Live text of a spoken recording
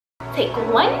Take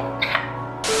one.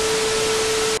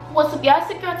 What's up, y'all? It's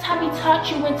your girl Taavi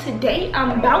taught you, and today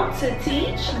I'm about to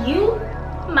teach you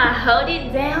my hold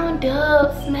it down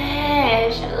dub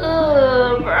smash.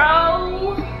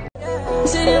 Bro.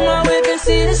 Sit in my whip and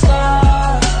see the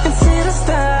stars, and see the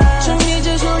stars. Show me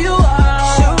just who you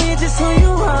are. Show me just who you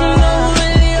are. You know who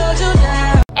really holds you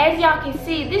down. As y'all can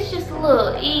see, this just a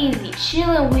little easy,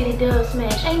 chilling with it dub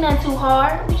smash. Ain't nothing too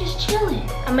hard. We just chilling.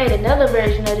 I made another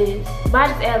version of this, but I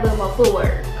just add a little more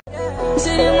footwork.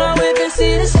 Sit in my whip and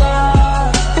see the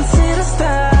stars, and see the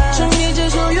stars. Show me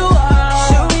just who you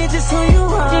are. Show me just who you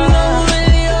are. You know who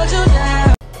really holds you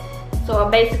down. So I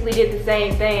basically did the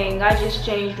same thing. I just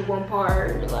changed one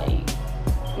part. Like,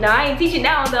 no, I ain't teaching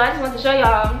that one though. I just want to show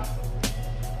y'all,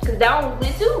 cause that one was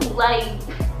lit too.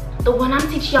 Like, the one I'm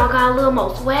teaching y'all got a little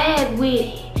more swag with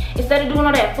it. Instead of doing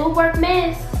all that footwork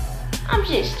mess, I'm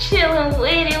just chilling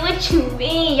with it. What you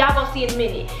mean? Y'all gonna see in a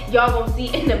minute. Y'all gonna see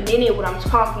in a minute what I'm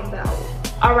talking about.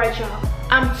 All right, y'all.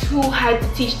 I'm too hyped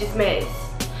to teach this mess.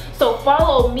 So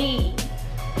follow me.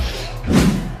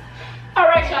 All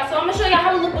right, y'all. So I'm gonna show y'all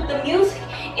how to look with the music,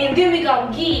 and then we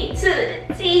gonna get to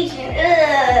the teaching.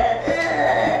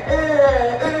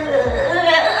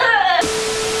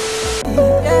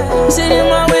 Sit in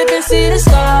my whip and see the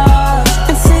stars,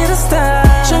 and see the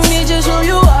stars. Show me just who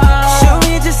you are. Show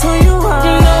me just who you are.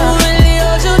 You know who really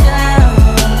holds you down.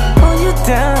 Hold you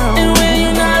down. And when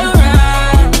you're not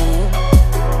around.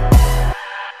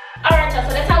 Alright, y'all,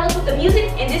 so that's how I look with the music,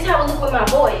 and this is how I look with my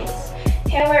voice.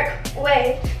 Handwork,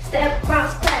 wave, step,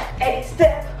 cross, clap, a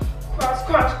step, cross,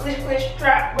 cross, glitch, glitch,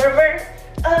 drop, reverse,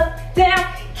 up, down,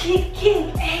 kick,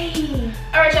 kick, ayy.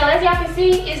 Alright, y'all, as y'all can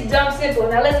see, it's dumb simple.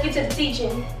 Now let's get to the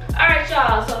teaching. Alright,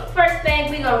 y'all, so the first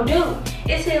thing we gonna do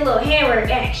is hit a little handwork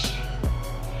action.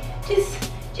 Just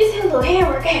hit a little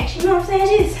handwork action, you know what I'm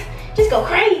saying? Just go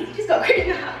crazy, just go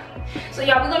crazy. So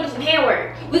y'all, we're gonna do some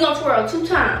handwork. We're gonna twirl 2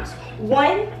 times.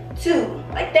 1, 2,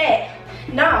 like that.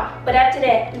 Nah, but after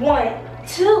that, 1,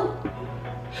 2.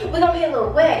 We're gonna hit a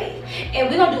little wave, and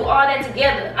we're gonna do all that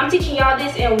together. I'm teaching y'all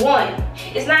this in one.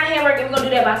 It's not handwork and we're gonna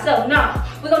do that by itself. No,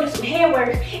 we're gonna do some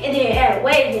handwork and then add a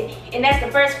wave in, and that's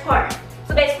the first part.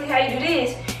 So basically how you do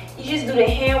this, you just do the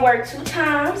handwork 2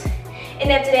 times,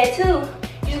 and after that too,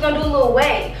 you're just gonna do a little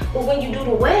wave. But when you do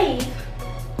the wave,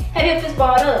 have your fist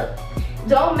balled up.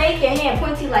 Don't make your hand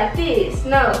pointy like this,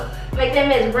 no. Make that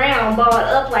mess round, balled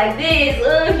up like this,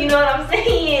 you know what I'm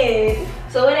saying?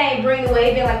 So it ain't bring the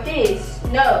wave in like this,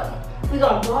 no. We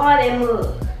gonna ball that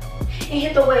mug and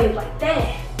hit the wave like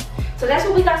that. So that's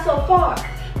what we got so far.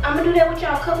 I'm gonna do that with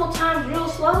y'all a couple times real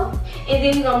slow, and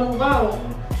then we gonna move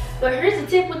on. But here's the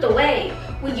tip with the wave.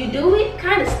 When you do it,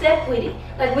 kind of step with it.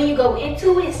 Like when you go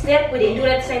into it, step with it and do it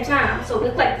at the same time. So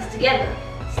look like this together.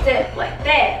 Step like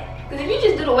that. Because if you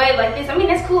just do the wave like this, I mean,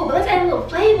 that's cool, but let's add a little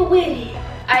flavor with it.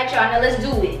 All right, y'all, now let's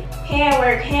do it.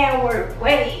 Handwork,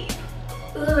 wave.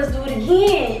 Let's do it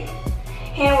again.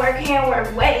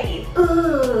 Handwork, wave.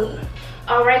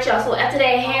 All right, y'all, so after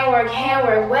that handwork,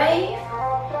 wave,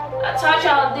 I taught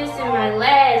y'all this in my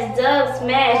last dub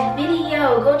smash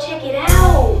video. Go check it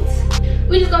out.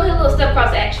 We just gonna hit a little step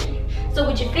cross action. So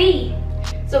with your feet,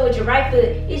 so with your right foot,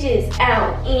 it's just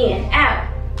out, in, out.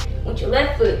 With your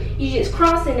left foot, you just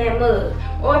crossing that mug.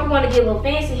 Or if you want to get a little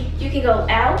fancy, you can go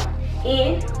out,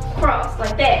 in, cross,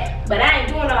 like that. But I ain't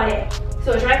doing all that.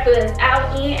 So his right foot is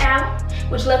out, in, out.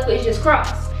 Which left foot is just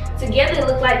cross. Together it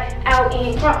looks like out,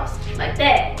 in, cross, like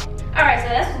that. All right, so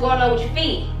that's what's going on with your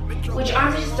feet. With your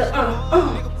arms, it's just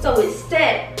a So it's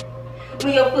step.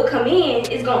 When your foot come in,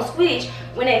 it's gonna switch.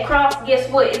 When that cross, guess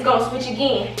what? It's gonna switch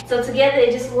again. So together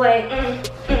it just like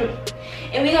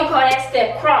And we gonna call that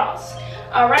step cross.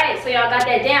 All right, so y'all got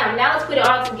that down. Now let's put it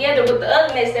all together with the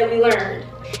other mess that we learned.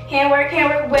 Handwork,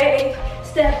 wave,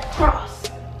 step, cross.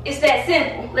 It's that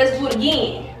simple. Let's do it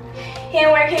again.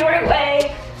 Handwork,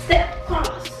 wave, step,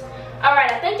 cross. All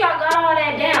right, I think y'all got all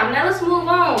that down. Now let's move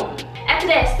on. After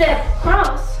that step,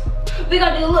 cross, we're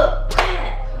gonna do a little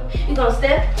clap. You're gonna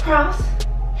step, cross.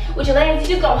 With your legs,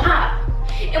 you're gonna hop.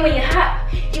 And when you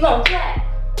hop, you're gonna clap.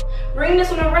 Bring this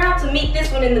one around to meet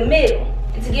this one in the middle.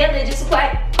 And together, it just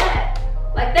like clap.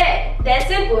 Like that. That's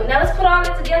simple. Now let's put all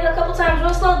that together a couple times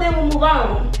real slow, then we'll move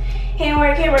on.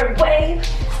 Handwork, wave,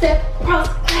 step, cross,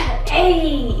 clap.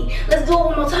 Hey, let's do it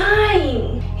one more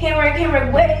time.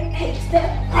 Handwork, wave, hey,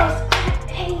 step, cross, clap.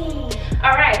 Hey.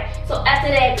 All right, so after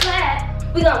that clap,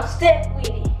 we're gonna step with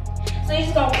it. So you're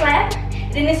just gonna clap,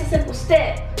 and then it's a simple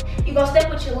step. You're gonna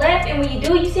step with your left, and when you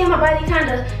do, you see how my body kind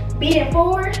of beating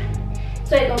forward?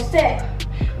 So you're gonna step.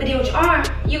 But then with your arm,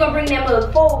 you're gonna bring that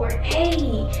mug forward.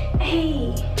 Hey,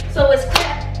 hey. So it's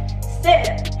clap,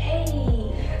 step,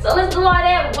 hey. So let's do all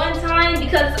that one time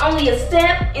because it's only a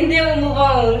step and then we'll move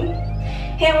on.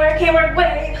 Handwork,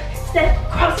 wave, step,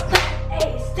 cross, clap,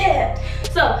 a step.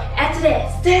 So after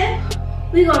that step,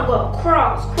 we gonna go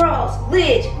cross,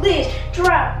 glitch,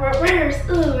 drop, reverse,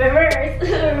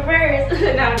 reverse.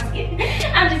 No,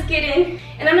 I'm just kidding.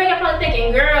 And I know y'all probably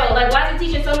thinking, girl, like why is he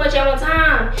teaching so much at one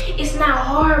time? It's not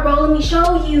hard, bro, let me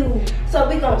show you. So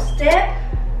we gonna step,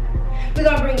 we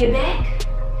gonna bring it back,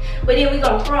 but then we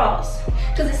gonna cross.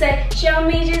 Cause it say, show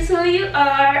me just who you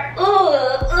are,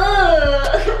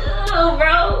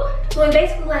 bro. So it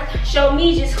basically like, show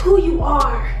me just who you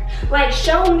are. Like,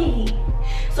 show me.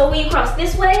 So when you cross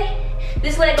this way,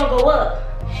 this leg gonna go up.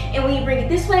 And when you bring it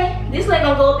this way, this leg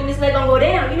gonna go up and this leg gonna go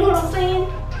down. You know what I'm saying?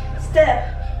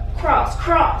 Step, cross.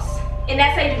 And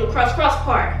that's how you do the cross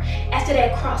part. After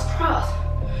that cross,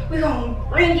 we gonna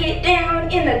bring it down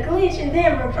in the glitch and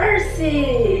then reverse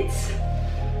it.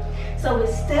 So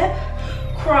it's step,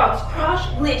 cross,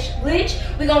 glitch.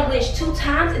 We're gonna glitch 2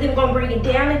 times and then we're gonna bring it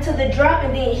down into the drop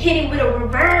and then hit it with a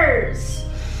reverse.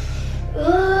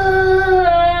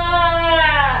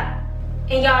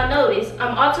 And y'all notice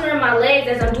I'm altering my legs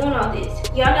as I'm doing all this.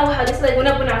 Y'all know how this leg went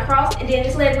up when I crossed and then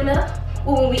this leg went up?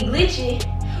 Well, when we glitch it,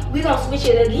 we gonna switch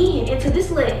it again into this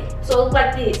leg. So it look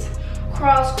like this.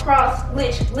 Cross,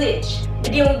 glitch.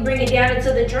 And then when we bring it down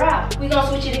into the drop, we gonna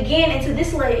switch it again into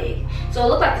this leg. So it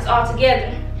look like this all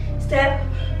together. Step,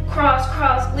 cross,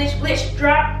 glitch,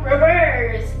 drop,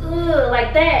 reverse.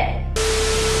 Like that.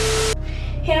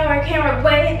 Handwork,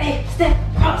 wave, a step,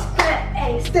 cross, clap,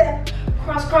 a step,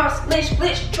 cross,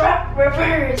 glitch, drop,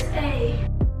 reverse, a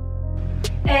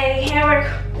handwork,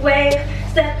 wave,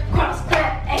 step, cross,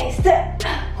 clap, a step,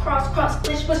 cross,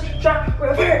 glitch, drop,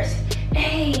 reverse,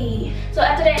 a. So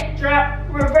after that, drop,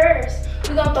 reverse,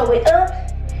 we're gonna throw it up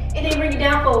and then bring it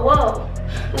down for a whoa.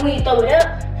 And when you throw it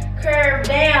up, curve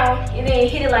down and then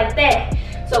hit it like that.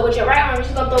 So with your right arm, you're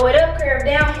just gonna throw it up, curve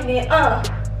down, and then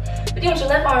But then with your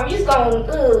left arm, you're just going,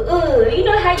 you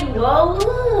know how you go,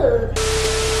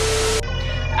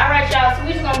 Alright, y'all, so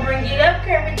we're just gonna bring it up,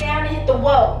 curve it down, and hit the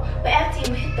whoa. But after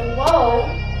you hit the whoa,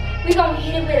 we're gonna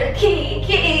hit it with a kick,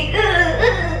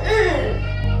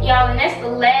 Y'all, and that's the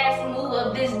last move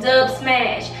of this dub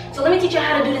smash. So let me teach you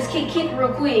how to do this kick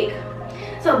real quick.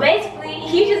 So basically,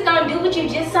 you just gonna do what you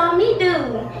just saw me do.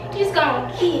 You just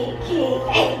gonna kick,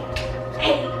 hey.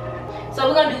 So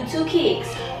we're gonna do 2 kicks.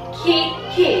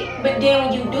 Kick, but then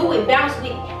when you do it, bounce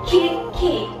with kick.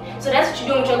 So that's what you're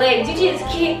doing with your legs. You just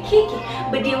kick it,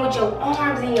 but then with your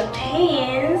arms and your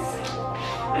hands,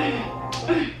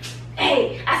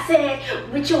 hey, I said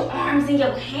with your arms and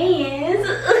your hands,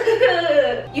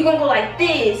 you're gonna go like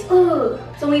this,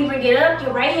 So when you bring it up,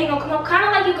 your right hand gonna come up, kind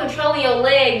of like you're controlling your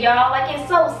leg, y'all. Like it's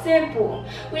so simple.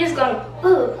 We're just gonna,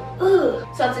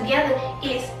 So together,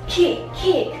 it's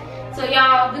kick. So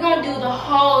y'all, we're gonna do the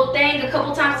whole thing a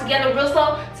couple times together real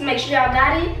slow to make sure y'all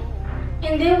got it.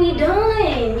 And then we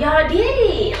done. Y'all did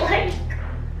it. Like,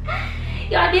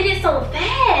 y'all did it so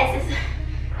fast.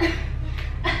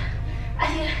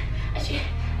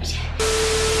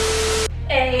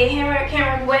 A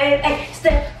handwork, wave, a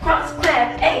step, cross,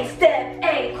 clap, a step,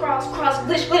 a cross,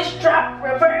 glitch, drop,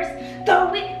 reverse,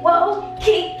 throw it, whoa,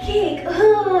 kick,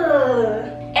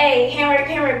 A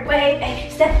handwork, wave, a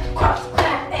step, cross,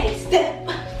 clap, a step,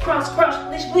 cross,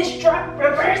 glitch, drop,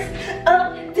 reverse,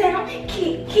 up, down,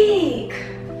 kick.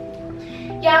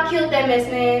 Y'all killed that mess,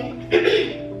 man.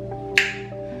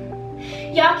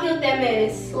 Y'all killed that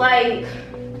mess. Like,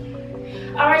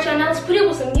 alright, y'all, now let's put it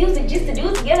with some music just to do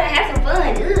it together and have some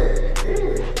fun.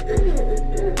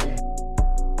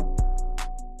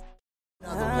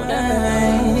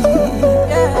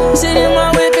 Sit in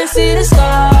my whip and see the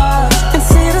stars,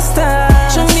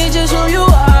 Show me just who you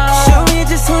are,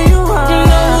 You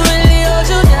know who really holds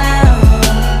you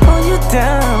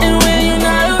down, And when you're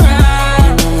not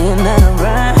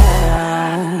around,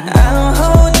 I don't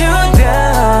hold you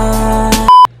down.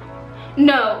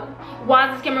 No, why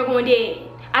is this camera going dead?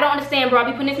 I don't understand, bro. I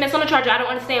be putting this mess on the charger. I don't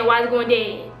understand why it's going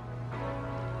dead.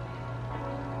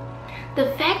 The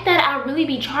fact that I really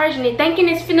be charging it, thinking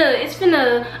it's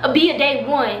finna be a day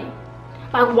 1.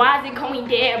 Like, why is it going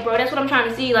dead, bro? That's what I'm trying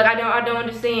to see. Like, I don't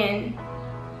understand.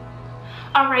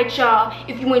 Alright, y'all,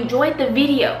 if you enjoyed the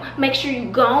video, make sure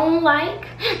you go like,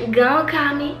 go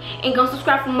comment, and go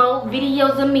subscribe for more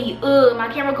videos of me. My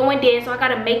camera going dead, so I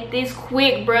gotta make this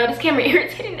quick, bro. This camera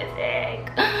irritating as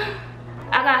heck.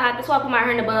 I got hot, that's why I put my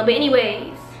hair in the bun. But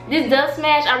anyways, this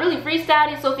DUBSMASH, I really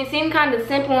freestyled it, so if it seemed kind of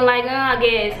simple and like, I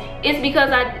guess, it's because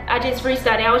I just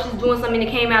freestyled it. I was just doing something that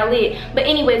came out lit. But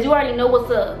anyways, you already know what's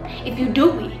up. If you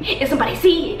do it, and somebody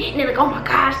see it, and they're like, oh my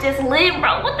gosh, that's lit,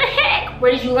 bro, what the heck?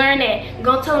 Where did you learn that?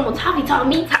 Go tell them, well, Taavi taught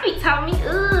me, Taavi taught me,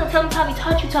 tell them Taavi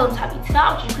taught you, tell them Taavi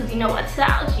taught you, because you know I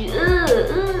taught you,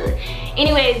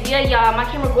 Anyways, yeah, y'all, my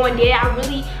camera going dead.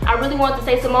 I really wanted to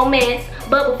say some more mess,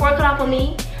 but before I cut off on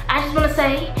me, I just want to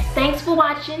say thanks for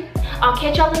watching. I'll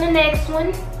catch y'all in the next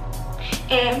one,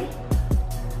 and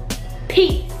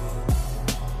peace.